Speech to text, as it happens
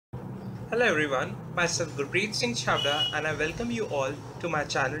Hello everyone, myself Gurpreet Singh Chavda and I welcome you all to my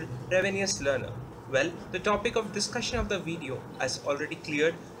channel Revenues Learner. Well, the topic of discussion of the video as already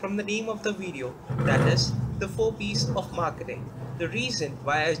cleared from the name of the video, that is the 4 P's of marketing. The reason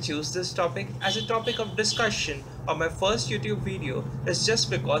why I choose this topic as a topic of discussion of my first YouTube video is just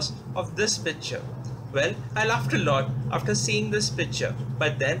because of this picture. Well, I laughed a lot after seeing this picture,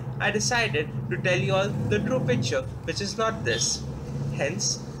 but then I decided to tell you all the true picture, which is not this.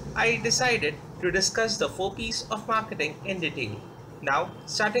 Hence, I decided to discuss the 4 P's of marketing in detail. Now,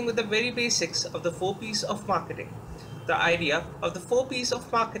 starting with the very basics of the 4 P's of marketing. The idea of the 4 P's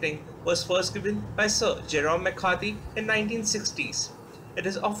of marketing was first given by Sir Jerome McCarthy in 1960s. It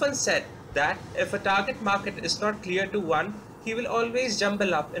is often said that if a target market is not clear to one, he will always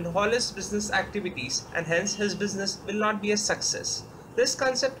jumble up in all his business activities and hence his business will not be a success. This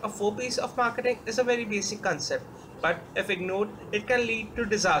concept of 4 P's of marketing is a very basic concept, but if ignored, it can lead to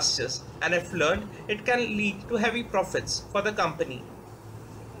disasters, and if learned, it can lead to heavy profits for the company.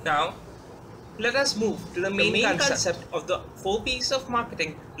 Now, let us move to the main concept of the 4 P's of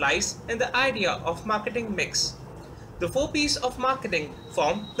marketing lies in the idea of marketing mix. The 4 P's of marketing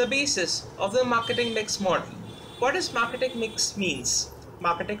form the basis of the marketing mix model. What does marketing mix means?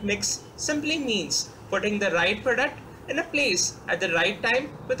 Marketing mix simply means putting the right product in a place at the right time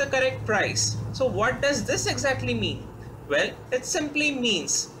with the correct price. So what does this exactly mean? Well, it simply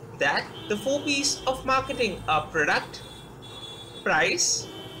means that the 4 P's of marketing are product, price,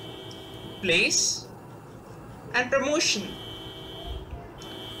 place, and promotion.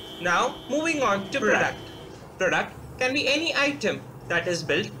 Now moving on to product. Product can be any item that is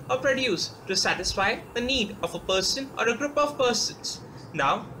built or produced to satisfy the need of a person or a group of persons.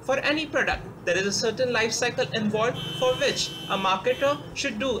 Now, for any product, there is a certain life cycle involved for which a marketer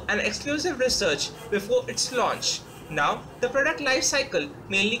should do an exclusive research before its launch. Now, the product life cycle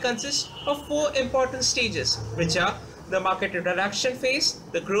mainly consists of 4 important stages, which are the market introduction phase,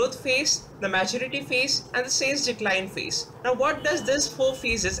 the growth phase, the maturity phase, and the sales decline phase. Now, what does these 4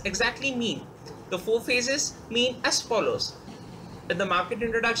 phases exactly mean? The 4 phases mean as follows. In the market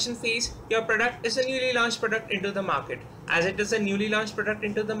introduction phase, your product is a newly launched product into the market. As it is a newly launched product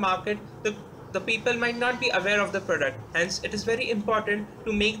into the market, the people might not be aware of the product. Hence, it is very important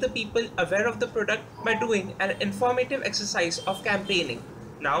to make the people aware of the product by doing an informative exercise of campaigning.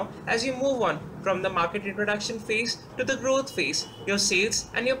 Now, as you move on from the market introduction phase to the growth phase, your sales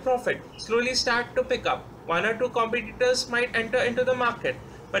and your profit slowly start to pick up. 1 or 2 competitors might enter into the market,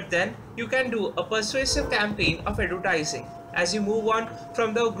 but then you can do a persuasive campaign of advertising. As you move on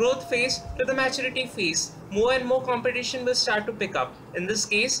from the growth phase to the maturity phase, more and more competition will start to pick up. In this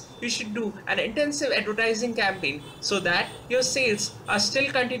case, you should do an intensive advertising campaign so that your sales are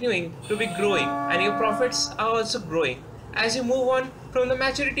still continuing to be growing and your profits are also growing. As you move on from the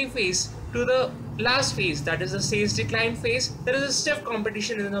maturity phase to the last phase, that is the sales decline phase, there is a stiff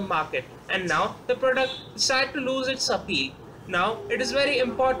competition in the market and now the product starts to lose its appeal. Now, it is very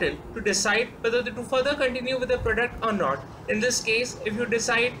important to decide whether to further continue with the product or not. In this case, if you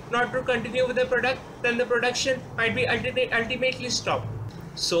decide not to continue with the product, then the production might be ultimately stopped.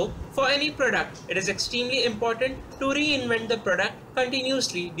 So, for any product, it is extremely important to reinvent the product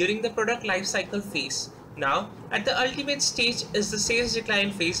continuously during the product life cycle phase. Now, at the ultimate stage is the sales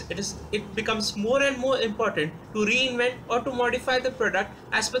decline phase. It becomes more and more important to reinvent or to modify the product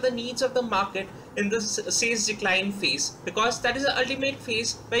as per the needs of the market in the sales decline phase, because that is the ultimate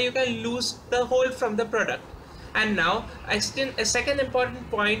phase where you can lose the hold from the product. And now, a second important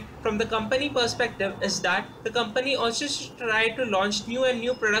point from the company perspective is that the company also should try to launch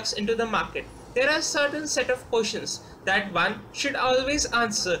new products into the market. There are certain set of questions that one should always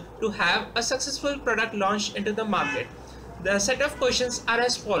answer to have a successful product launch into the market. The set of questions are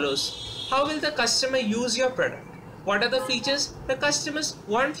as follows. How will the customer use your product? What are the features the customers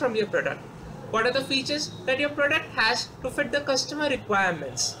want from your product? What are the features that your product has to fit the customer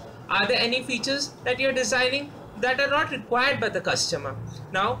requirements? Are there any features that you're designing that are not required by the customer?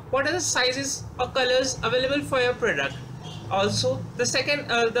 Now, what are the sizes or colors available for your product? Also,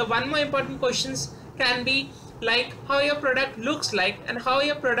 the one more important questions can be like how your product looks like and how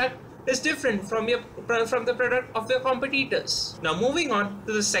your product is different from the product of your competitors. Now, moving on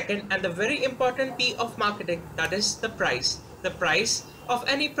to the second and the very important P of marketing, that is the price. The price of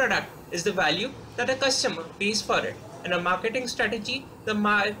any product is the value that a customer pays for it. In a marketing strategy,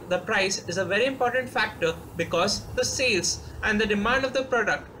 the price is a very important factor because the sales and the demand of the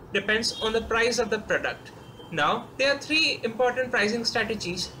product depends on the price of the product. Now, there are 3 important pricing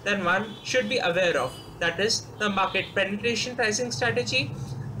strategies that one should be aware of. That is the market penetration pricing strategy,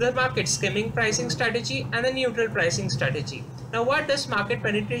 the market skimming pricing strategy, and the neutral pricing strategy. Now, what does market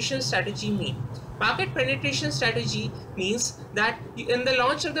penetration strategy mean? Market penetration strategy means that in the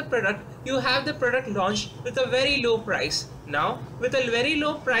launch of the product, you have the product launched with a very low price. Now, with a very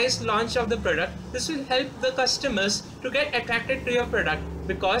low price launch of the product, this will help the customers to get attracted to your product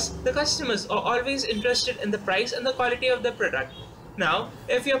because the customers are always interested in the price and the quality of the product. Now,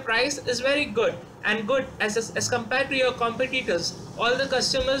 if your price is very good and good as compared to your competitors, all the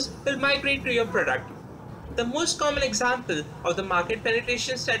customers will migrate to your product. The most common example of the market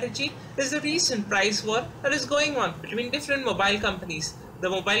penetration strategy is the recent price war that is going on between different mobile companies. The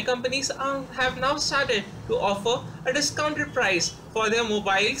mobile companies have now started to offer a discounted price for their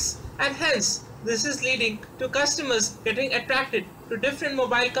mobiles, and hence this is leading to customers getting attracted to different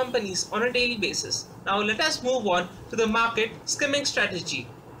mobile companies on a daily basis. Now let us move on to the market skimming strategy.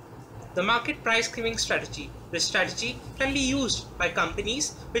 The market price skimming strategy. This strategy can be used by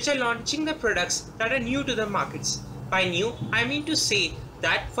companies which are launching the products that are new to the markets. By new, I mean to say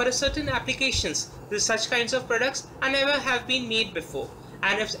that for a certain applications, such kinds of products are never have been made before.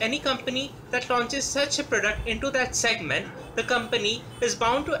 And if any company that launches such a product into that segment, the company is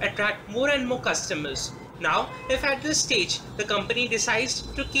bound to attract more and more customers. Now, if at this stage the company decides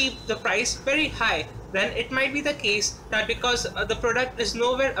to keep the price very high, then it might be the case that because the product is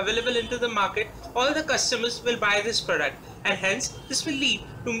nowhere available into the market, all the customers will buy this product, and hence this will lead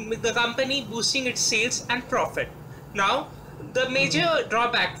to the company boosting its sales and profit. Now, the major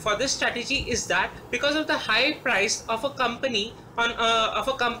drawback for this strategy is that because of the high price of a company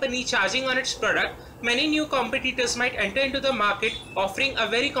charging on its product, many new competitors might enter into the market offering a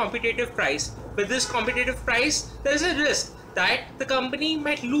very competitive price. With this competitive price, there is a risk that the company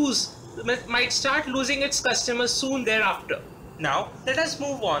might start losing its customers soon thereafter. Now, let us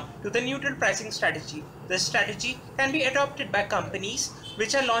move on to the neutral pricing strategy. This strategy can be adopted by companies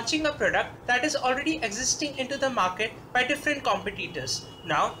which are launching a product that is already existing into the market by different competitors.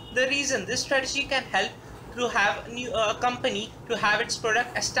 Now, the reason this strategy can help to have a company to have its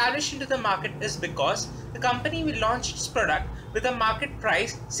product established into the market is because the company will launch its product with a market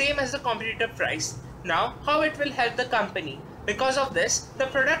price same as the competitor price. Now, how it will help the company? Because of this, the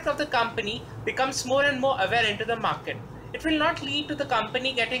product of the company becomes more and more aware into the market. It will not lead to the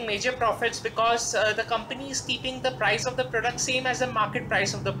company getting major profits because the company is keeping the price of the product same as the market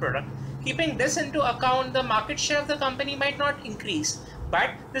price of the product. Keeping this into account, the market share of the company might not increase,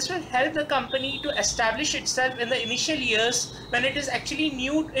 but this will help the company to establish itself in the initial years when it is actually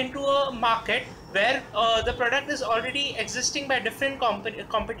new into a market where the product is already existing by different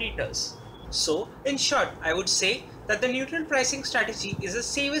competitors. So, in short, I would say that the neutral pricing strategy is the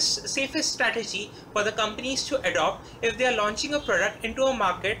safest strategy for the companies to adopt if they are launching a product into a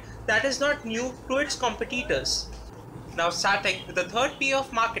market that is not new to its competitors. Now, starting with the third P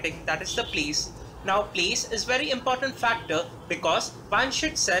of marketing, that is the place. Now, place is very important factor because one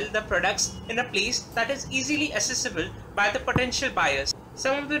should sell the products in a place that is easily accessible by the potential buyers.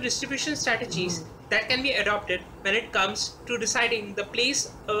 Some of the distribution strategies that can be adopted when it comes to deciding the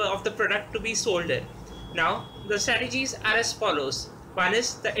place of the product to be sold in. Now, the strategies are as follows. One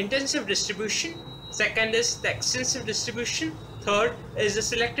is the intensive distribution, second is the extensive distribution, third is the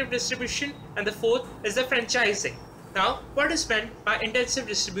selective distribution, and the fourth is the franchising. Now, what is meant by intensive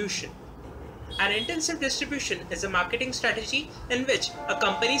distribution? An intensive distribution is a marketing strategy in which a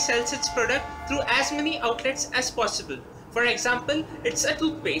company sells its product through as many outlets as possible. For example, it's a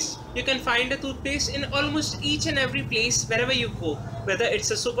toothpaste. You can find a toothpaste in almost each and every place wherever you go, whether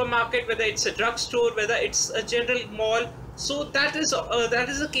it's a supermarket, whether it's a drugstore, whether it's a general mall. So that is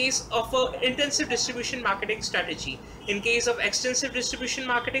a case of an intensive distribution marketing strategy. In case of extensive distribution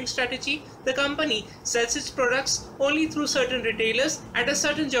marketing strategy, the company sells its products only through certain retailers at a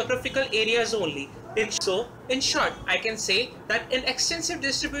certain geographical areas only. In short, I can say that in extensive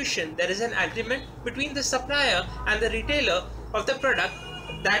distribution, there is an agreement between the supplier and the retailer of the product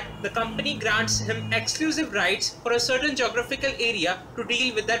that the company grants him exclusive rights for a certain geographical area to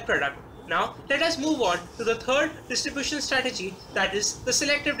deal with that product. Now, let us move on to the third distribution strategy, that is the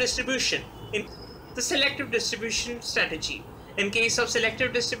selective distribution. In the selective distribution strategy, in case of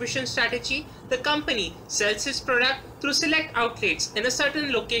selective distribution strategy, the company sells its product through select outlets in a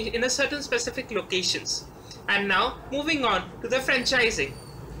certain specific locations. And now, moving on to the franchising.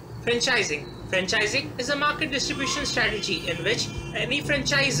 Franchising is a market distribution strategy in which any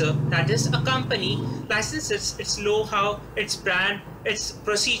franchisor, that is a company, licenses its know-how, its brand, its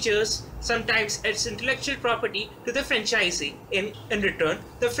procedures, sometimes its intellectual property to the franchisee. In return,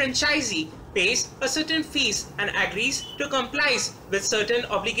 the franchisee pays a certain fees and agrees to comply with certain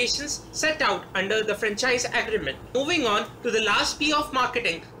obligations set out under the franchise agreement. Moving on to the last P of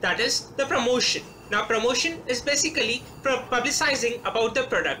marketing, that is the promotion. Now promotion is basically publicizing about the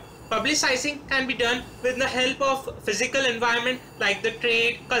product. Publicizing can be done with the help of physical environment like the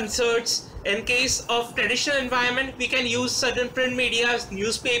trade, concerts. In case of traditional environment, we can use certain print medias,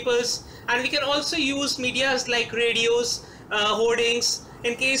 newspapers, and we can also use medias like radios, hoardings.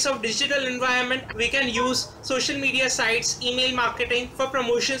 In case of digital environment, we can use social media sites, email marketing for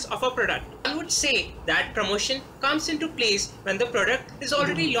promotions of a product. I would say that promotion comes into place when the product is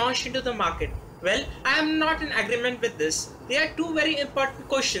already launched into the market. Well, I am not in agreement with this. There are two very important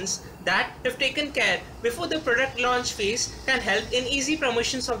questions that, if taken care before the product launch phase, can help in easy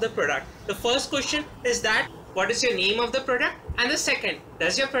promotions of the product. The first question is that, what is your name of the product? And the second,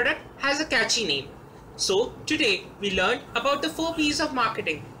 does your product has a catchy name? So today we learned about the 4 P's of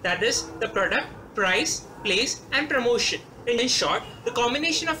marketing, that is the product, price, place and promotion. In short, the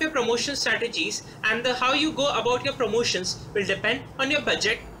combination of your promotion strategies and how you go about your promotions will depend on your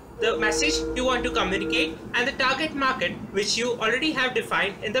budget, the message you want to communicate and the target market which you already have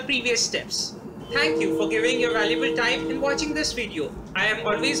defined in the previous steps. Thank you for giving your valuable time in watching this video. I am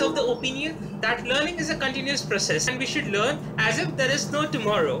always of the opinion that learning is a continuous process and we should learn as if there is no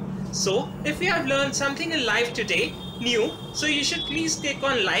tomorrow. So if you have learned something in life today, new, so you should please click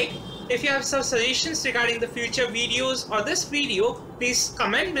on like. If you have some suggestions regarding the future videos or this video, please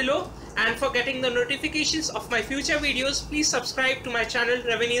comment below. And for getting the notifications of my future videos, please subscribe to my channel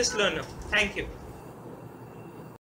Revenues Learner. Thank you.